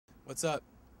What's up?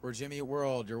 We're Jimmy Eat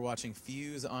World. You're watching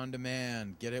Fuse on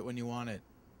Demand. Get it when you want it.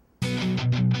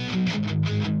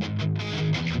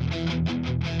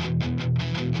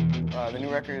 The new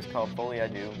record is called Folie,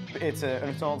 Deux. It's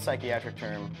an old psychiatric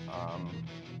term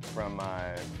from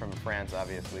France,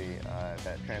 obviously,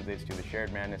 that translates to the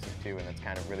shared madness of two, and that's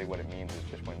kind of really what it means, is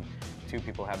just when two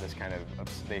people have this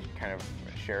they kind of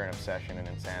share an obsession and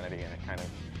insanity, and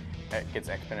it gets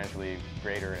exponentially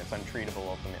greater, and it's untreatable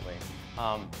ultimately.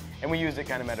 And we use it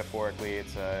kind of metaphorically.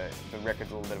 The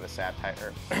record's a little bit of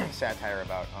a satire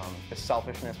about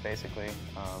selfishness, basically.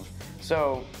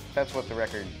 So that's what the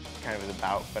record kind of is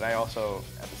about. But I also,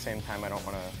 at the same time, I don't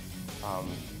want to.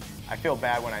 I feel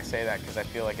bad when I say that because I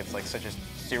feel like it's like such a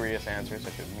serious answer,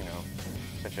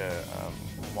 such a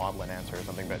maudlin answer or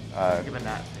something. But give a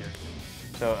not serious.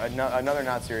 So another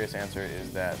not serious answer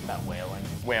is that About whaling.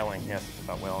 Whaling, yes, it's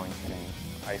about whaling in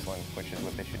Iceland, which is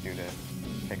what they should do to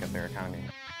pick up their economy.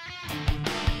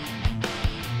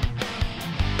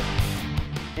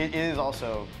 It is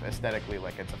also aesthetically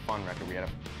like it's a fun record.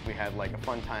 We had like a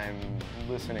fun time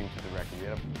listening to the record. We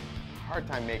had a hard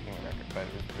time making the record, but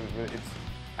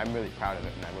I'm really proud of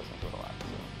it, and I listen to it a lot.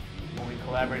 So. When we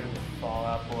collaborated with Fall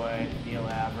Out Boy, Neil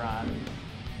Avron,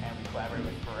 and we collaborated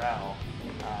with Pharrell.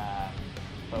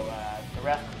 The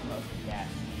rest of the most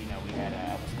cast, we had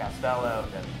Elvis Costello,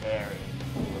 Debbie Harry,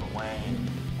 Lil Wayne,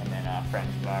 and then French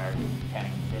Bard,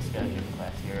 Panic Disco, Gym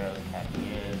Class Heroes, Cat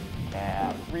Giz,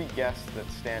 Cab. Three guests that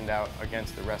stand out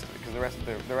against the rest of it, because the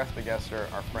rest of the guests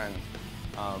are friends.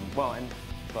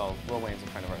 Lil Wayne's a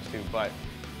friend of ours too, but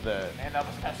and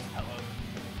Elvis Costello.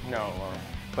 No,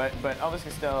 but Elvis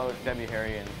Costello, Debbie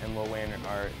Harry, and Lil Wayne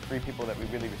are three people that we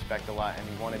really respect a lot, and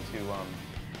we wanted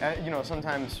to,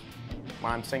 sometimes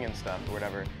when I'm singing stuff or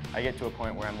whatever, I get to a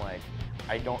point where I'm like,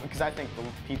 because I think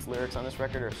Pete's lyrics on this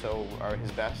record are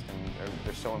his best, and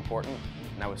they're so important,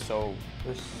 and they're so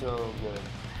good.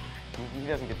 He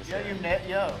doesn't get to say You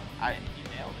nailed it.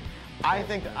 I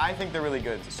think they're really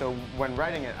good. So when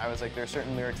writing it, I was like, there are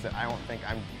certain lyrics that I don't think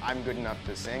I'm good enough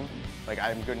to sing. Like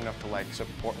I'm good enough to like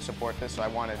support this. So I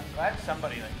wanted. I'm glad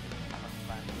somebody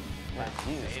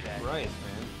Jesus say that. Christ,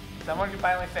 man. Someone can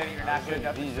finally say that you're not good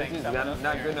enough to sing.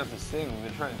 Not good enough to sing. We've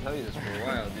been trying to tell you this for a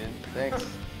while, dude. Thanks.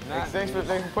 Thanks for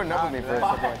putting up with me for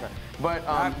such a long time. But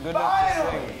not good enough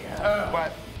to sing.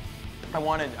 But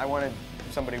I wanted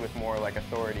somebody with more like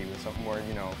authority, with some more,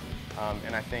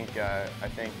 and I think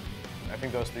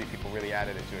those three people really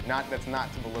added it to it. That's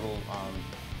not to belittle,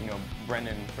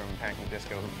 Brendan from Panic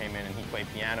Disco, who came in and he played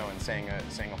piano and sang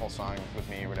a whole song with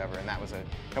me or whatever, and that was a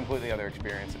completely other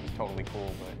experience. It was totally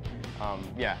cool, but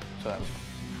yeah, so that was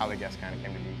how the guest kind of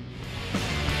came to be.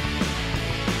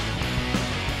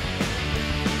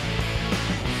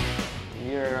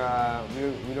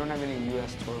 We don't have any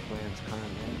U.S. tour plans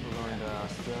currently. We're going to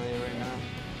Australia right now.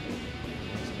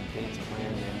 There's some dates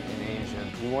planned in Asia.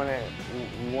 We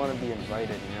want to be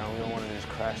invited, We don't want to just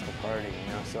crash the party,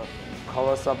 So call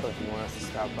us up if you want us to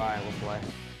stop by and we'll play.